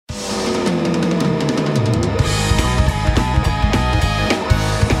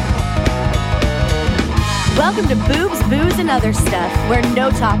and Other Stuff, where no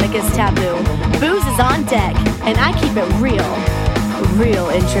topic is taboo. Booze is on deck, and I keep it real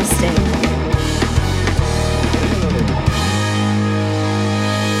interesting.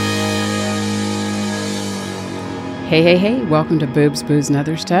 Hey, welcome to Boobs, Booze, and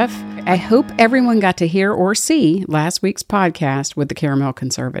Other Stuff. I hope everyone got to hear or see last week's podcast with the Caramel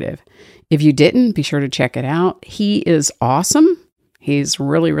Conservative. If you didn't, be sure to check it out. He is awesome. He's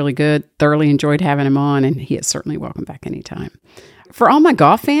really good. Thoroughly enjoyed having him on, and he is certainly welcome back anytime. For all my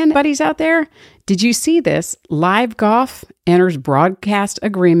golf fan buddies out there, did you see this? Live Golf enters broadcast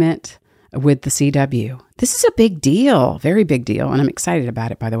agreement with the CW. This is a big deal, very big deal, and I'm excited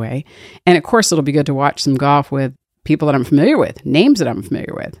about it, by the way. And of course, it'll be good to watch some golf with people that I'm familiar with, names that I'm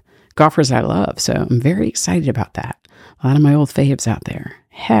familiar with, golfers I love. So I'm very excited about that. A lot of my old faves out there.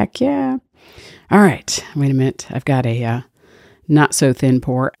 Heck yeah. All right, wait a minute. I've got a not so thin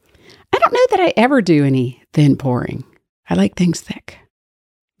pour. I don't know that I ever do any thin pouring. I like things thick,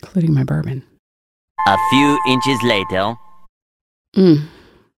 including my bourbon. A few inches later.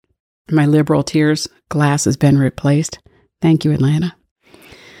 My liberal tears glass has been replaced. Thank you, Atlanta.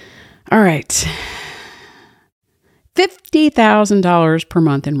 All right. $50,000 per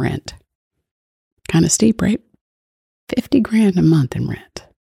month in rent. Kind of steep, right? $50,000 a month in rent.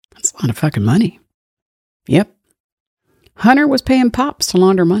 That's a lot of fucking money. Yep. Hunter was paying Pops to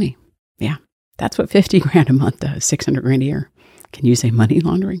launder money. Yeah. That's what $50,000 a month does. $600,000 a year. Can you say money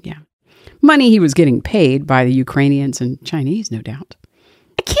laundering? Yeah. Money he was getting paid by the Ukrainians and Chinese, no doubt.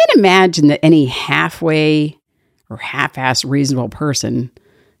 I can't imagine that any halfway or half-assed reasonable person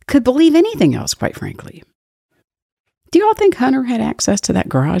could believe anything else, quite frankly. Do you all think Hunter had access to that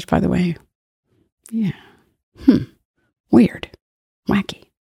garage, by the way? Yeah. Weird. Wacky.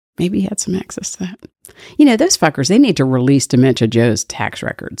 Maybe he had some access to that. You know, those fuckers, they need to release Dementia Joe's tax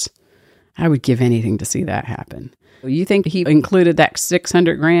records. I would give anything to see that happen. You think he included that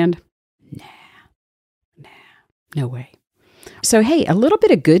 $600,000? Nah. No way. So, hey, a little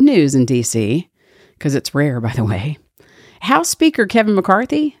bit of good news in D.C., because it's rare, by the way. House Speaker Kevin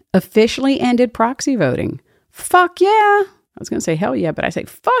McCarthy officially ended proxy voting. Fuck yeah. I was going to say hell yeah, but I say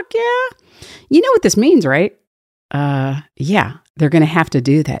fuck yeah. You know what this means, right? Yeah. They're going to have to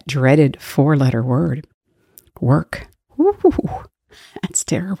do that dreaded 4-letter word. Work. Ooh, that's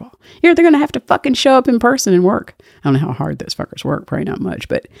terrible. They're going to have to fucking show up in person and work. I don't know how hard those fuckers work. Probably not much.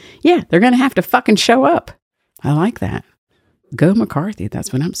 But yeah, they're going to have to fucking show up. I like that. Go McCarthy.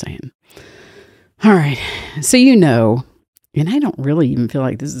 That's what I'm saying. All right. So you know, and I don't really even feel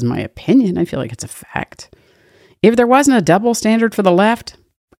like this is my opinion. I feel like it's a fact. If there wasn't a double standard for the left,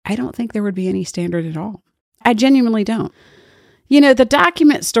 I don't think there would be any standard at all. I genuinely don't. You know, the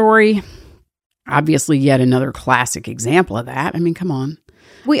document story, obviously yet another classic example of that. I mean, come on.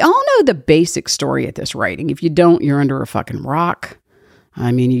 We all know the basic story at this writing. If you don't, you're under a fucking rock.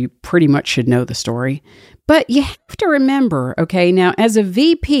 I mean, you pretty much should know the story. But you have to remember, okay, now as a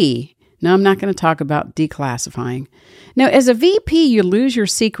VP, now I'm not going to talk about declassifying. Now, as a VP, you lose your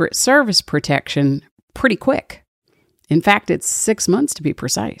Secret Service protection pretty quick. In fact, it's 6 months to be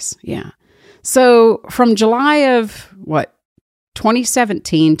precise. Yeah. So from July of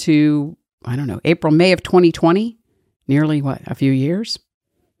 2017 to, April, May of 2020, nearly a few years,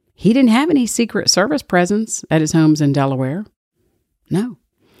 he didn't have any Secret Service presence at his homes in Delaware. No.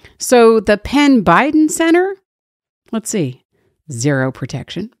 So the Penn Biden Center, let's see, 0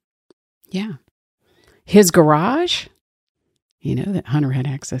 protection. Yeah. His garage, that Hunter had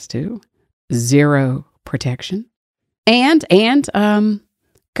access to, 0 protection. And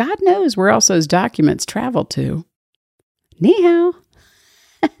God knows where else those documents traveled to. Ni hao.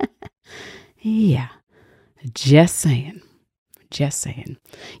 Yeah. Just saying.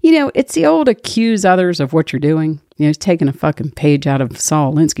 It's the old accuse others of what you're doing. It's taking a fucking page out of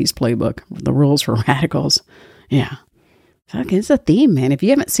Saul Alinsky's playbook, The Rules for Radicals. Yeah. Fuck, it's a theme, man. If you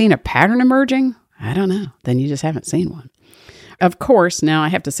haven't seen a pattern emerging, I don't know. Then you just haven't seen one. Of course, now I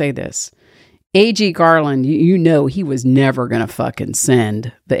have to say this. A.G. Garland, he was never going to fucking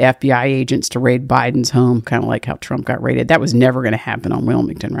send the FBI agents to raid Biden's home, kind of like how Trump got raided. That was never going to happen on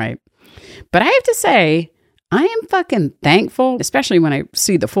Wilmington, right? But I have to say, I am fucking thankful, especially when I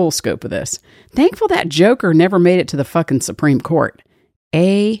see the full scope of this, thankful that Joker never made it to the fucking Supreme Court.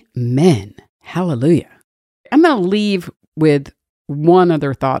 Amen. Hallelujah. I'm going to leave with one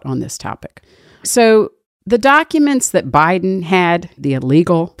other thought on this topic. So the documents that Biden had, the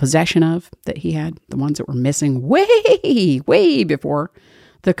illegal possession of that he had, the ones that were missing way before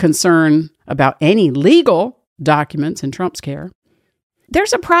the concern about any legal documents in Trump's care,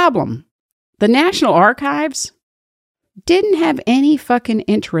 there's a problem. The National Archives didn't have any fucking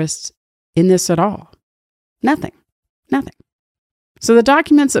interest in this at all. Nothing. Nothing. So the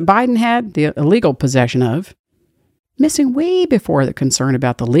documents that Biden had the illegal possession of, missing way before the concern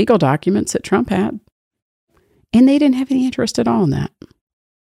about the legal documents that Trump had. And they didn't have any interest at all in that.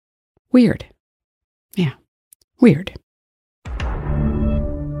 Weird. Yeah, weird.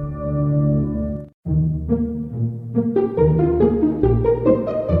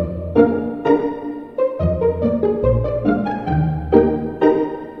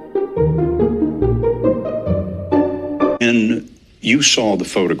 And you saw the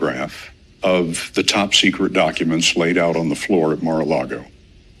photograph of the top secret documents laid out on the floor at Mar-a-Lago.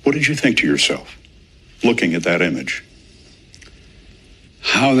 What did you think to yourself, looking at that image?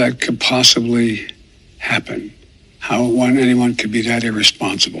 How that could possibly happen. How anyone could be that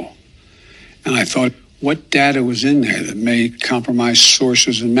irresponsible. And I thought, what data was in there that may compromise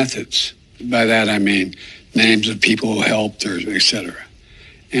sources and methods? By that I mean names of people who helped, or et cetera.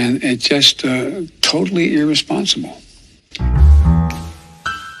 And it's just totally irresponsible.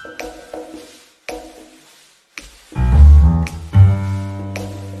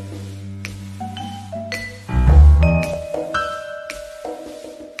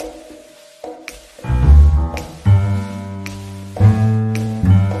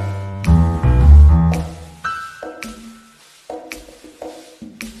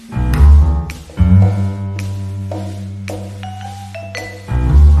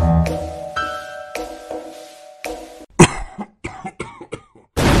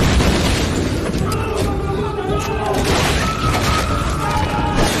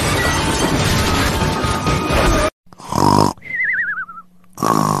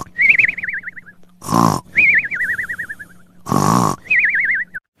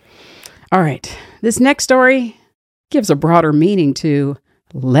 All right, this next story gives a broader meaning to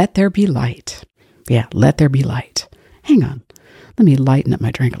let there be light. Yeah, let there be light. Hang on. Let me lighten up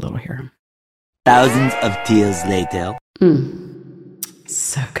my drink a little here. Thousands of tears later.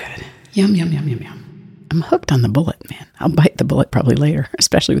 So good. Yum, yum, yum, yum, yum. I'm hooked on the bullet, man. I'll bite the bullet probably later,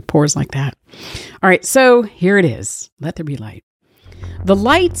 especially with pores like that. All right, so here it is. Let there be light. The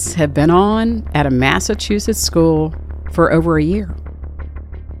lights have been on at a Massachusetts school for over a year.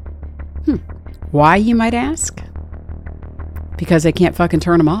 Why, you might ask? Because they can't fucking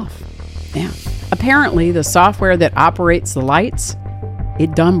turn them off. Yeah. Apparently, the software that operates the lights,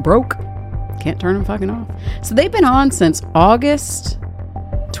 it done broke. Can't turn them fucking off. So they've been on since August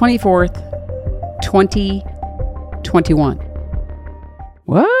 24th, 2021.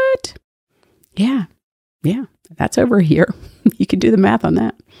 What? Yeah. That's over a year. You can do the math on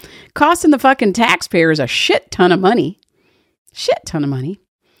that. Costing the fucking taxpayers a shit ton of money.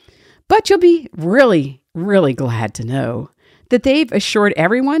 But you'll be really, really glad to know that they've assured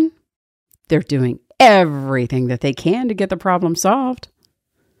everyone they're doing everything that they can to get the problem solved.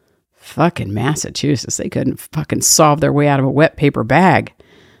 Fucking Massachusetts. They couldn't fucking solve their way out of a wet paper bag.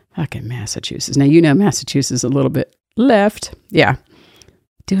 Fucking Massachusetts. Now, you know Massachusetts is a little bit left. Yeah.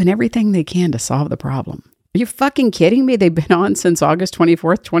 Doing everything they can to solve the problem. Are you fucking kidding me? They've been on since August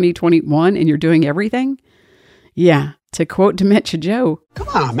 24th, 2021, and you're doing everything? Yeah. To quote Dementia Joe, Come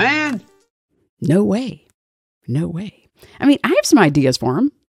on, man. No way. I mean, I have some ideas for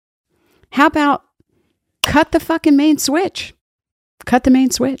him. How about cut the fucking main switch? Cut the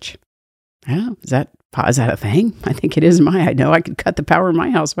main switch. I don't know. Is that a thing? I think it is. I know I could cut the power in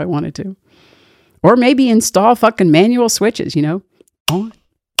my house if I wanted to. Or maybe install fucking manual switches, on,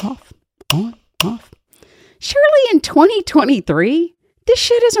 off, on, off. Surely in 2023, this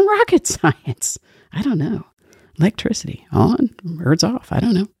shit isn't rocket science. I don't know. Electricity on, birds off. I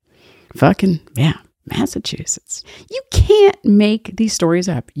don't know. Fucking, yeah, Massachusetts. You can't make these stories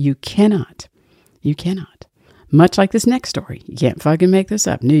up. You cannot. Much like this next story. You can't fucking make this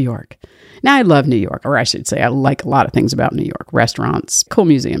up. New York. Now, I love New York, or I should say I like a lot of things about New York. Restaurants, cool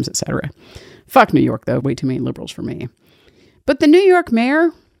museums, etc. Fuck New York, though. Way too many liberals for me. But the New York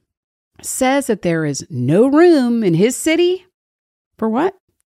mayor says that there is no room in his city for what?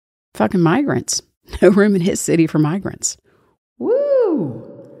 Fucking migrants. No room in his city for migrants. Woo!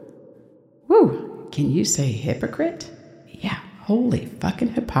 Can you say hypocrite? Yeah, holy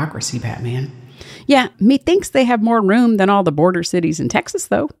fucking hypocrisy, Batman. Yeah, methinks they have more room than all the border cities in Texas,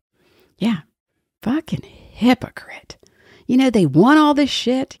 though. Yeah, fucking hypocrite. They want all this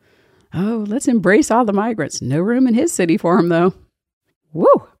shit. Oh, let's embrace all the migrants. No room in his city for them, though.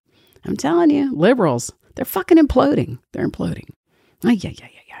 Woo! I'm telling you, liberals, they're fucking imploding. They're imploding. Ay.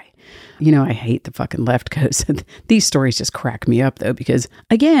 I hate the fucking left coast. These stories just crack me up, though, because,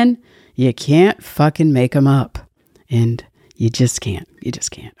 again, you can't fucking make them up. And you just can't.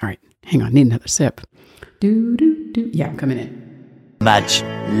 All right, hang on. Need another sip. Yeah, I'm coming in. Much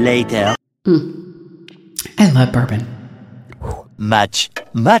later. I love bourbon. much,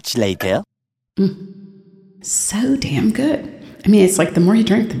 much later. So damn good. I mean, it's like the more you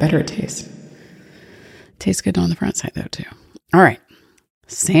drink, the better it tastes. Tastes good on the front side, though, too. All right.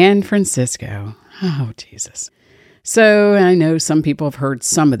 San Francisco. Oh, Jesus. So I know some people have heard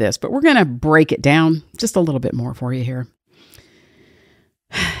some of this, but we're going to break it down just a little bit more for you here.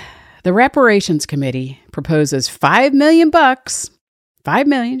 The Reparations Committee proposes $5 million, $5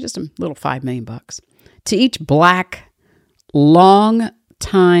 million, just a little $5 million to each Black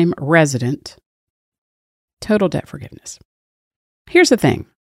long-time resident. Total debt forgiveness. Here's the thing.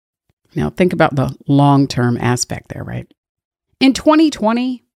 Now, think about the long-term aspect there, right? In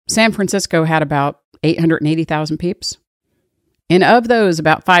 2020, San Francisco had about 880,000 peeps. And of those,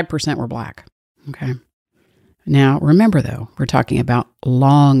 about 5% were Black. Okay. Now, remember, though, we're talking about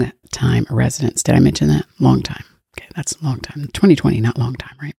long-time residents. Did I mention that? Long time. Okay, that's a long time. 2020, not long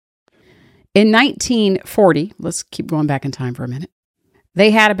time, right? In 1940, let's keep going back in time for a minute,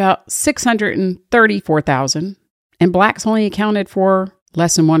 they had about 634,000, and Blacks only accounted for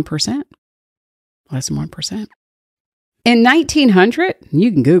less than 1%. Less than 1%. In 1900,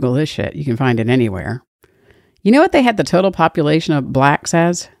 you can Google this shit. You can find it anywhere. You know what they had the total population of Blacks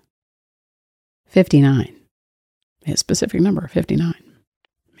as? 59. A specific number, 59.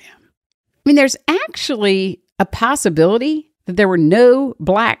 Yeah. I mean, there's actually a possibility that there were no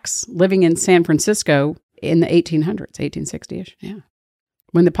Blacks living in San Francisco in the 1800s, 1860-ish. Yeah.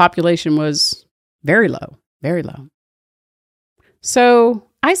 When the population was very low, very low. So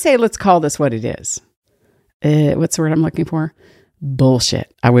I say let's call this what it is. What's the word I'm looking for?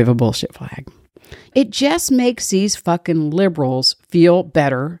 Bullshit. I wave a bullshit flag. It just makes these fucking liberals feel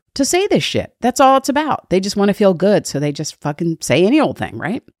better to say this shit. That's all it's about. They just want to feel good, so they just fucking say any old thing,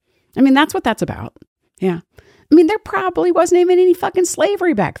 right? I mean, that's what that's about. Yeah. I mean, there probably wasn't even any fucking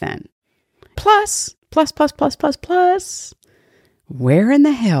slavery back then. Plus, where in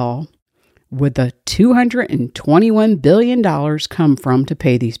the hell would the $221 billion come from to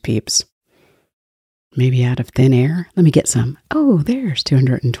pay these peeps? Maybe out of thin air? Let me get some. Oh, there's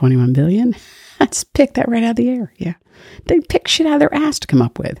 $221 billion. Let's pick that right out of the air. Yeah. They pick shit out of their ass to come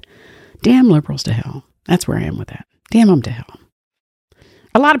up with. Damn liberals to hell. That's where I am with that. Damn them to hell.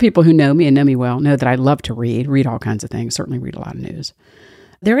 A lot of people who know me and know me well know that I love to read all kinds of things, certainly read a lot of news.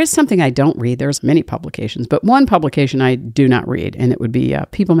 There is something I don't read. There's many publications, but one publication I do not read, and it would be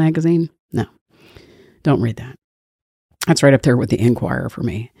People magazine. No, don't read that. That's right up there with the Inquirer for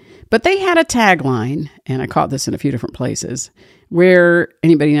me. But they had a tagline, and I caught this in a few different places, where,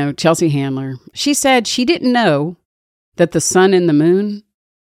 anybody know, Chelsea Handler, she said she didn't know that the sun and the moon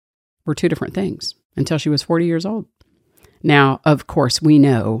were two different things until she was 40 years old. Now, of course, we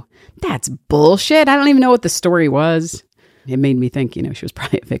know that's bullshit. I don't even know what the story was. It made me think, she was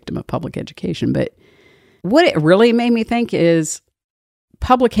probably a victim of public education. But what it really made me think is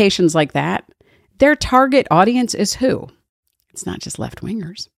publications like that, their target audience is who? It's not just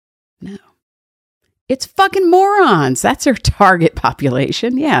left-wingers. No. It's fucking morons. That's their target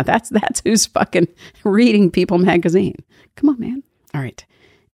population. Yeah, that's who's fucking reading People magazine. Come on, man. All right.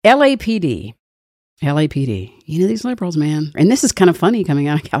 LAPD. These liberals, man. And this is kind of funny coming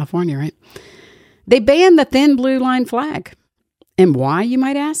out of California, right? They banned the thin blue line flag. And why, you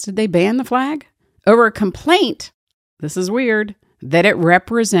might ask, did they ban the flag? Over a complaint, this is weird, that it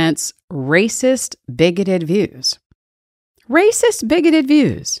represents racist, bigoted views. Racist, bigoted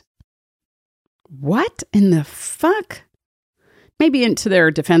views. What in the fuck? Maybe into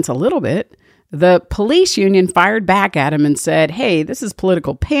their defense a little bit, the police union fired back at him and said, hey, this is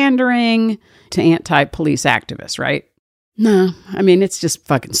political pandering to anti-police activists, right? No, I mean, it's just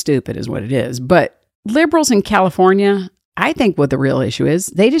fucking stupid is what it is. But liberals in California, I think what the real issue is,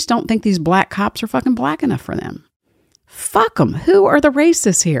 they just don't think these black cops are fucking black enough for them. Fuck them. Who are the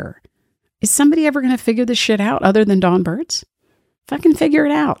racists here? Is somebody ever going to figure this shit out other than Dawn Burts? Fucking figure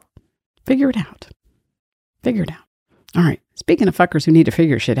it out. Figure it out. All right. Speaking of fuckers who need to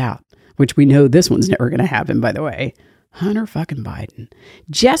figure shit out, which we know this one's never going to happen, by the way, Hunter fucking Biden.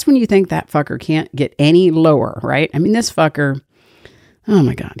 Just when you think that fucker can't get any lower, right? I mean, this fucker, oh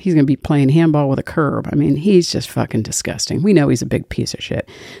my God, he's going to be playing handball with a curb. I mean, he's just fucking disgusting. We know he's a big piece of shit.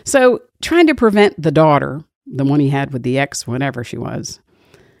 So trying to prevent the daughter, the one he had with the ex, whatever she was,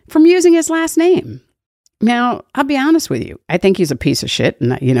 from using his last name. Now, I'll be honest with you. I think he's a piece of shit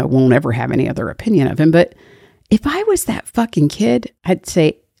and, won't ever have any other opinion of him. But if I was that fucking kid, I'd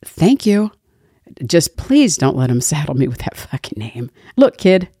say, thank you. Just please don't let him saddle me with that fucking name. Look,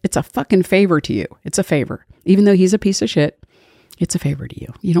 kid, it's a fucking favor to you. It's a favor. Even though he's a piece of shit, it's a favor to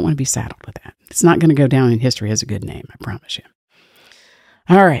you. You don't want to be saddled with that. It's not going to go down in history as a good name, I promise you.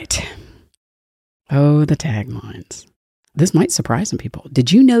 All right. Oh, the taglines. this might surprise some people.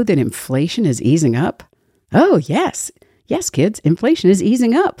 Did you know that inflation is easing up? Oh, yes. Yes, kids, inflation is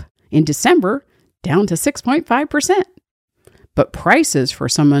easing up. In December, down to 6.5%. But prices, for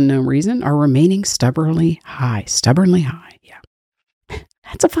some unknown reason, are remaining stubbornly high. Stubbornly high, yeah.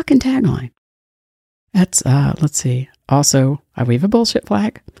 That's a fucking tagline. That's, let's see. Also, I wave a bullshit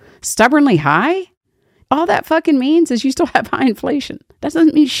flag. Stubbornly high? All that fucking means is you still have high inflation. That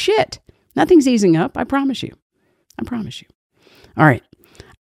doesn't mean shit. Nothing's easing up, I promise you. I promise you. All right.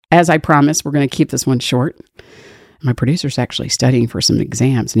 As I promised, we're going to keep this one short. My producer's actually studying for some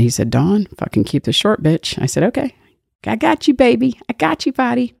exams, and he said, Dawn, fucking keep this short, bitch. I said, okay. I got you, baby. I got you,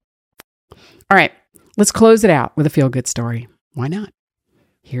 buddy. All right. Let's close it out with a feel-good story. Why not?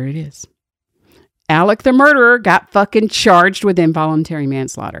 Here it is. Alec the murderer got fucking charged with involuntary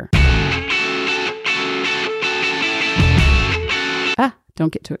manslaughter.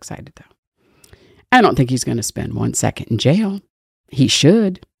 Don't get too excited, though. I don't think he's going to spend 1 second in jail. He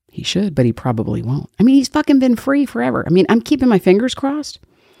should, but he probably won't. I mean, he's fucking been free forever. I mean, I'm keeping my fingers crossed,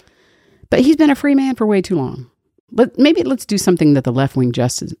 but he's been a free man for way too long. Maybe let's do something that the left-wing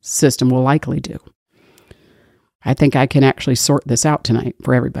justice system will likely do. I think I can actually sort this out tonight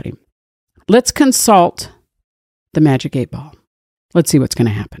for everybody. Let's consult the magic 8-ball. Let's see what's going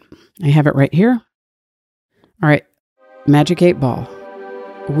to happen. I have it right here. All right, magic 8-ball.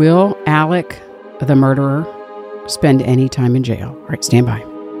 Will Alec, the murderer, spend any time in jail? All right, stand by.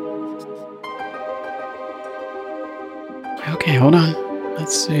 Okay, hold on.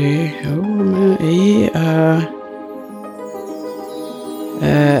 Let's see.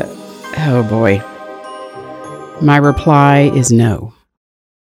 Oh boy. My reply is no.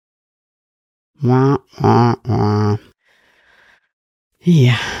 Wah, wah, wah.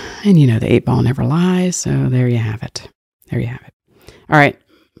 Yeah, and you know the 8-ball never lies, so there you have it. There you have it. All right,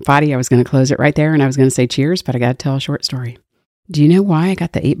 Fadi, I was going to close it right there, and I was going to say cheers, but I got to tell a short story. Do you know why I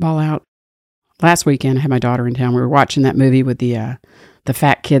got the 8-ball out? Last weekend, I had my daughter in town. We were watching that movie with the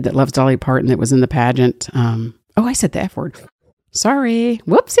fat kid that loves Dolly Parton that was in the pageant. I said the F word. Sorry.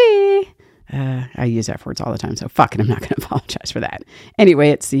 Whoopsie. I use F words all the time, so fuck it. I'm not going to apologize for that. Anyway,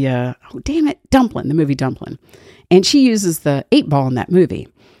 it's the, Dumpling, the movie Dumpling. And she uses the 8-ball in that movie,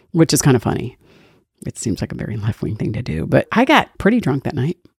 which is kind of funny. It seems like a very left-wing thing to do. But I got pretty drunk that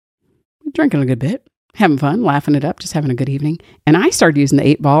night. Drinking a good bit. Having fun, laughing it up, just having a good evening. And I started using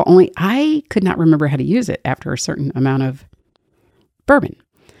the 8-ball, only I could not remember how to use it after a certain amount of bourbon.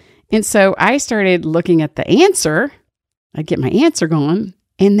 And so I started looking at the answer. I'd get my answer going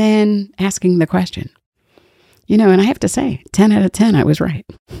and then asking the question. And I have to say, 10 out of 10, I was right.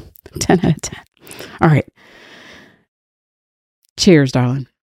 10 out of 10. All right. Cheers, darling.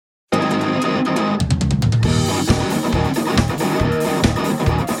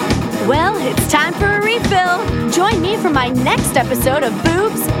 Well, it's time for a refill. Join me for my next episode of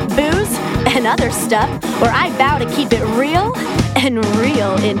Boobs, Booze, and Other Stuff, where I vow to keep it real and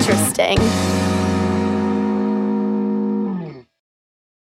real interesting.